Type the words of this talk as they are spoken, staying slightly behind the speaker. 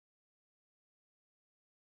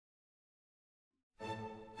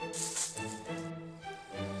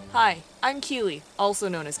Hi, I'm Kili, also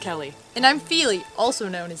known as Kelly. And I'm Fili, also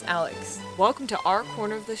known as Alex. Welcome to our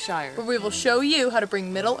corner of the Shire, where we will show you how to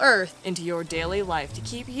bring Middle-earth into your daily life to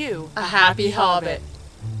keep you a happy hobbit.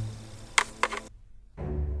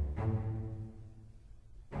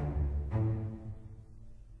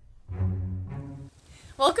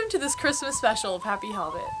 Welcome to this Christmas special of Happy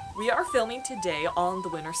Hobbit. We are filming today on the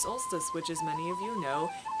winter solstice, which, as many of you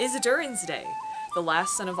know, is Durin's Day. The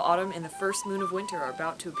last sun of autumn and the first moon of winter are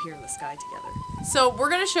about to appear in the sky together. So we're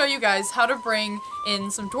going to show you guys how to bring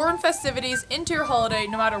in some dwarven festivities into your holiday,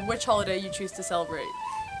 no matter which holiday you choose to celebrate.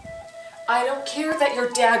 I don't care that your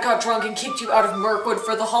dad got drunk and kicked you out of Mirkwood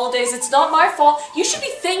for the holidays. It's not my fault. You should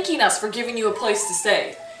be thanking us for giving you a place to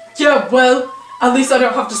stay. Yeah, well, at least I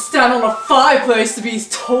don't have to stand on a fireplace to be as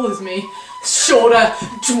tall as me. Shorter,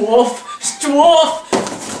 dwarf.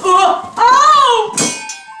 Ow!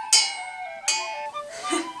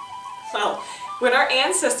 Well, when our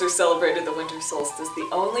ancestors celebrated the winter solstice, the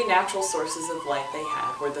only natural sources of light they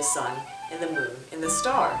had were the sun and the moon and the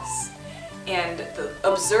stars. And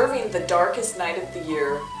observing the darkest night of the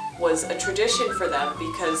year was a tradition for them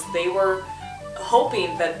because they were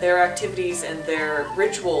hoping that their activities and their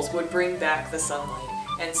rituals would bring back the sunlight.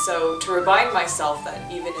 And so, to remind myself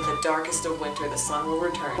that even in the darkest of winter, the sun will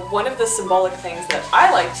return. One of the symbolic things that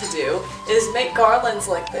I like to do is make garlands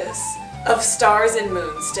like this of stars and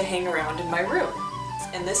moons to hang around in my room.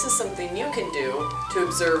 And this is something you can do to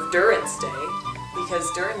observe Durin's Day, because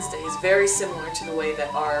Durin's Day is very similar to the way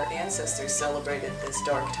that our ancestors celebrated this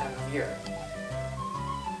dark time of year.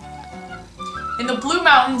 In the Blue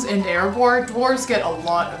Mountains and Erebor, dwarves get a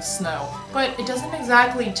lot of snow, but it doesn't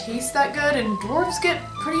exactly taste that good, and dwarves get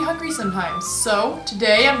pretty hungry sometimes. So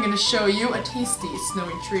today I'm going to show you a tasty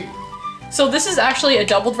snowy treat. So this is actually a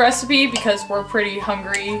doubled recipe because we're pretty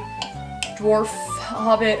hungry dwarf,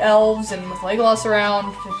 hobbit, elves, and with Legolas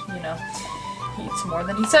around, you know, he eats more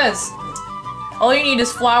than he says. All you need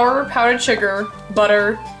is flour, powdered sugar,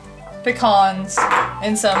 butter, pecans,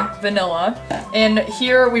 and some vanilla. And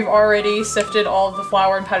here we've already sifted all of the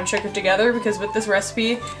flour and powdered sugar together because with this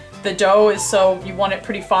recipe, the dough is so, you want it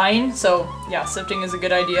pretty fine, so yeah, sifting is a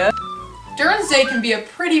good idea. Durin's Day can be a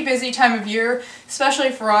pretty busy time of year, especially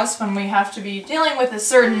for us when we have to be dealing with a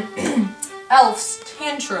certain elf's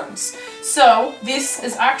tantrums. So this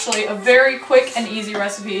is actually a very quick and easy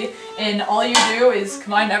recipe, and all you do is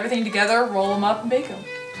combine everything together, roll them up, and bake them.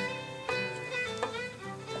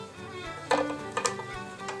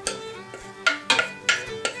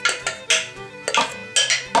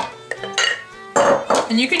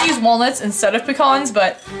 And you can use walnuts instead of pecans,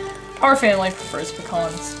 but our family prefers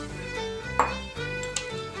pecans.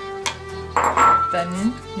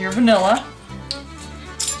 Then your vanilla.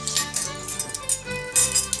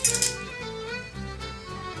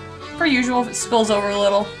 Per usual, if it spills over a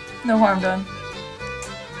little, no harm done.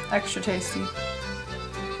 Extra tasty.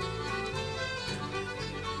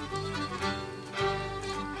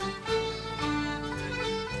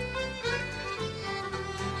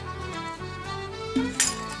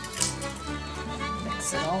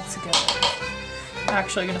 Mix it all together. I'm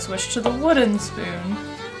actually going to switch to the wooden spoon.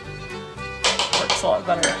 Works a lot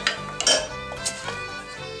better.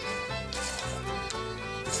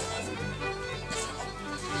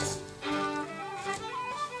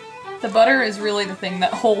 The butter is really the thing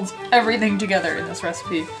that holds everything together in this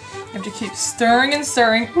recipe. You have to keep stirring and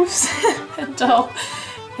stirring, until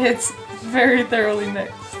it's very thoroughly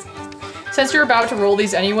mixed. Since you're about to roll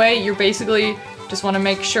these anyway, you basically just want to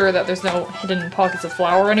make sure that there's no hidden pockets of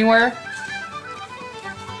flour anywhere.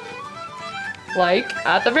 Like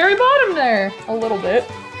at the very bottom there, a little bit.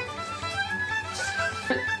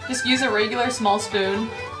 Just use a regular small spoon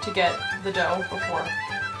to get the dough before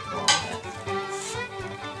rolling it.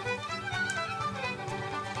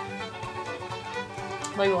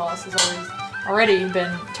 Legolas has already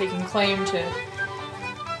been taking claim to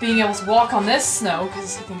being able to walk on this snow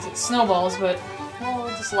because he thinks it's snowballs, but well, we'll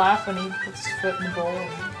just laugh when he puts his foot in the bowl and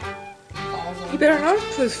falls in. He better not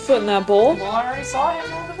put his foot in that bowl. Well, I already saw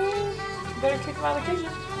him over there. You better kick him out of the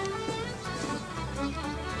kitchen.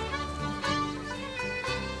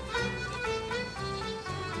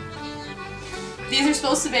 These are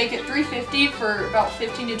supposed to bake at 350 for about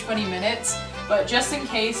 15 to 20 minutes, but just in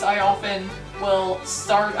case, I often will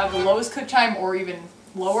start at the lowest cook time or even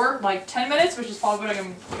lower, like 10 minutes, which is probably what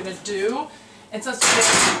I'm gonna do. And since we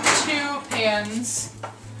have 2 pans,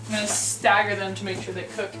 I'm gonna stagger them to make sure they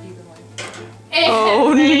cook evenly. And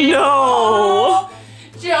oh no!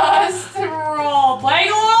 Just rolled.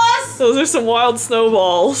 Legolas! Those are some wild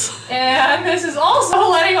snowballs. And this is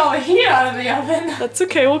also letting all the heat out of the oven. That's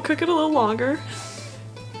okay, we'll cook it a little longer.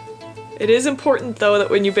 It is important though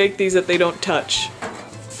that when you bake these that they don't touch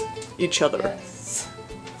each other. Yes.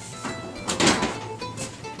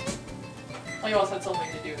 Oh, you also had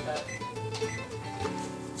something to do with that.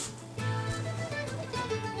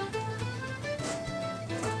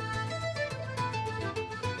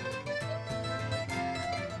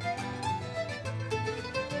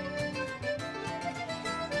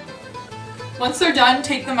 Once they're done,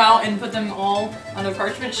 take them out and put them all on a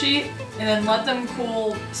parchment sheet, and then let them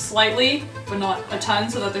cool slightly, but not a ton,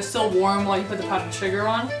 so that they're still warm while you put the powdered sugar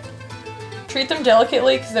on. Treat them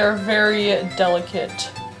delicately because they're very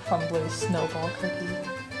delicate, crumbly snowball cookie.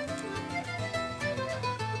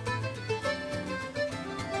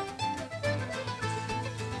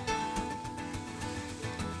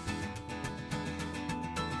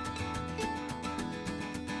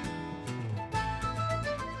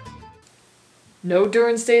 No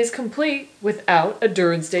Durin's Day is complete without a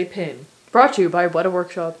Durin's Day pin. Brought to you by What a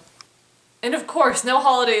Workshop. And of course, no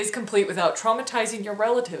holiday is complete without traumatizing your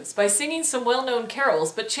relatives by singing some well-known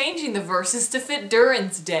carols but changing the verses to fit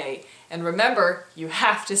Durin's Day. And remember, you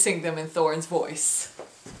have to sing them in Thorin's voice.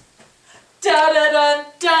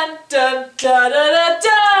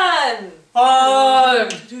 Da-da-dun-dun-dun-da-da-da-dun! I'm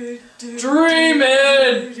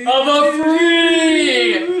dreaming of a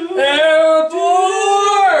free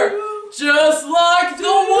airport, just like the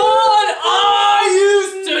one I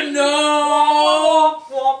used to know,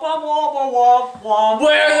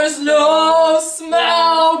 where there's no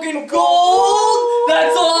smog and gold,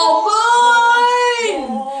 that's all mine,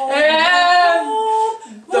 and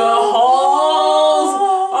the halls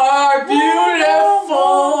are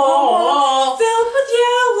beautiful, Filled with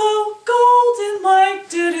yellow, golden light,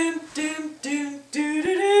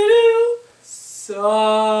 do-do-do-do-do-do-do-do.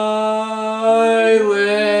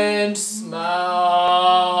 silent smoke,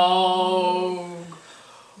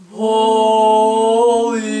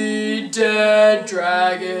 holy dead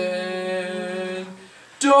dragon,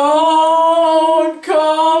 don't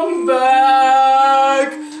come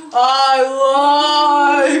back,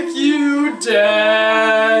 I like you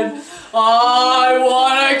dead, I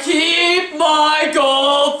wanna keep my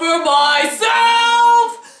gold for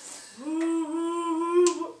myself.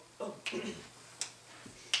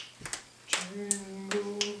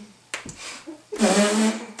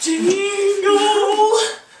 Jingle,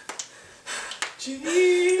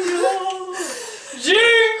 jingle,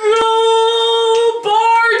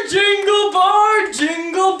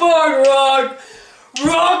 jingle bar, rock,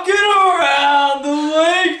 rocking around the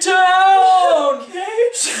lake town.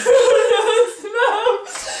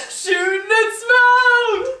 Shooting at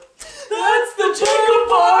smoke. That's the jingle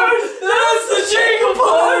part. That's the jingle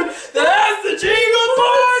part. That's the jingle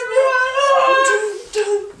part.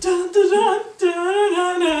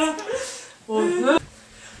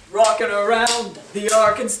 Rocking around the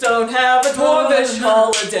Ark and Stone have a dwarvish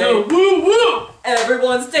holiday. Woo woo!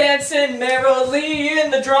 Everyone's dancing merrily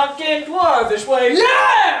in the drunken dwarvish way.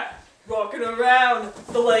 Yeah! Rocking around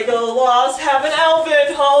the Legolas have an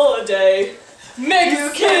elven holiday. Make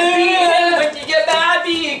You can't beat him when you get mad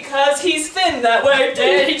because he's thin that way.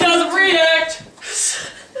 and he doesn't react.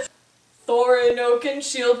 Thorin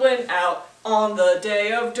Oakenshield went out on the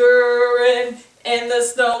day of Durin, and the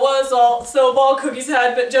snow was all snowball cookies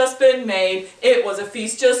had just been made. It was a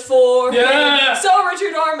feast just for Yeah! him. So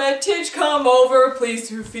Richard Armitage, come over, please,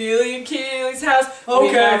 to Fili and Kili's house. We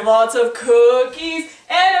Okay. have lots of cookies,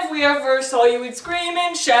 and if we ever saw you, we'd scream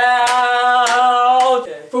and shout.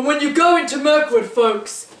 But when you go into Mirkwood,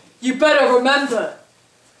 folks, you better remember.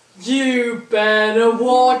 You better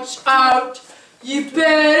watch out. You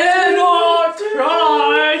better not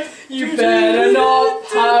cry. You better not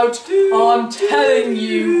pout. I'm telling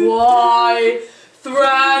you why.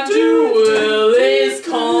 Thranduil is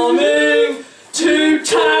coming to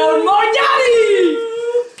town, my daddy!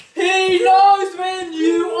 He knows when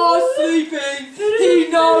you are sleeping. He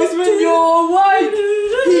knows when you're awake.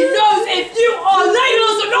 He knows if you are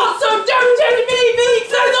Legolas or not, so don't tell me because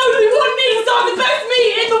there's only one meat, so I'm the best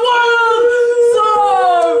meat in the world! So,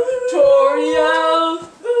 Toriel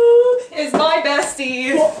Is my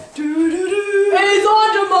bestie. is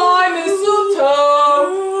under my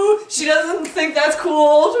mistletoe. She doesn't think that's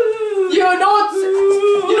cool. You're not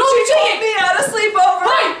She told me at a sleepover.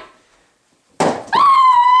 Hey!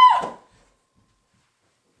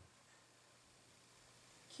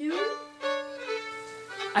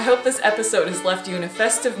 I hope this episode has left you in a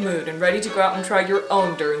festive mood and ready to go out and try your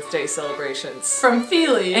own Durin's Day celebrations. From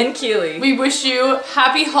Fili And Kili. we wish you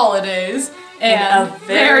happy holidays and a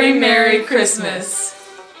very Merry Christmas.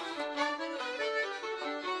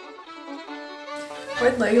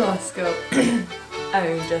 Where'd Legolas go?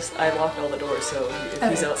 I locked all the doors, so if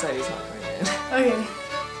he's outside, he's not coming in. Okay.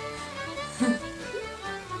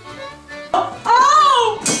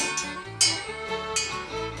 Oh!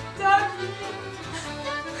 Ducky!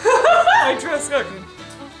 I dress Ducky.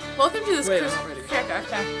 Welcome to this Wait, I'm not ready.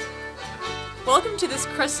 Okay. Welcome to this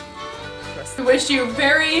We wish you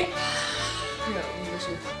very...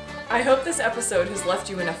 I hope this episode has left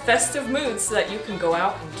you in a festive mood so that you can go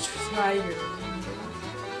out and try your...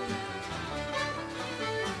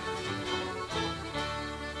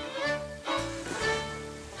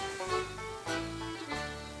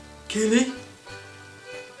 Kili?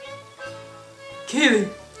 Kili?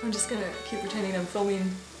 I'm just gonna keep pretending I'm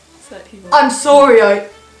filming so that he will... I'm sorry,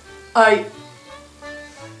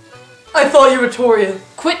 I thought you were Toriel.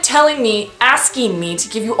 Quit asking me to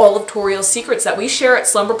give you all of Toriel's secrets that we share at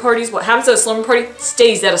slumber parties. What happens at a slumber party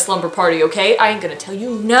stays at a slumber party, okay? I ain't gonna tell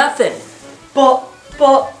you nothing. But...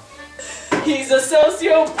 He's a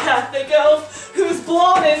sociopathic elf who's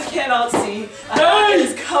blind and cannot see. And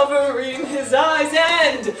he's covering his eyes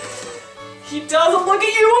and he doesn't look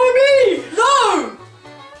at you or me! No!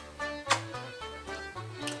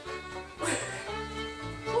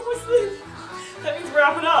 What was this? That means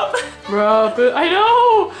wrap it up. Wrap it. I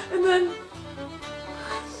know! And then...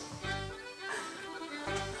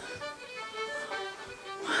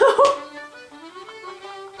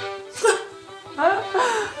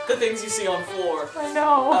 The things you see on floor. I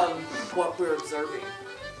know. What we're observing.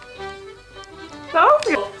 That was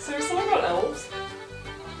So there's something about elves?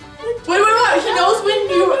 Wait. He knows when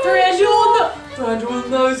you... Durandula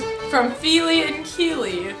knows. From Fili and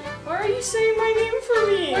Kili. Why are you saying my name for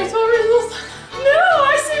me? I thought we were supposed to... No,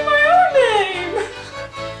 I say my own name!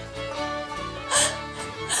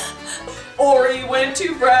 Ori went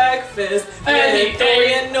to breakfast, and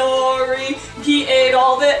Ori and Nori. He ate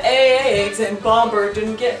all the eggs, and Bomber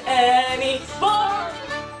didn't get any.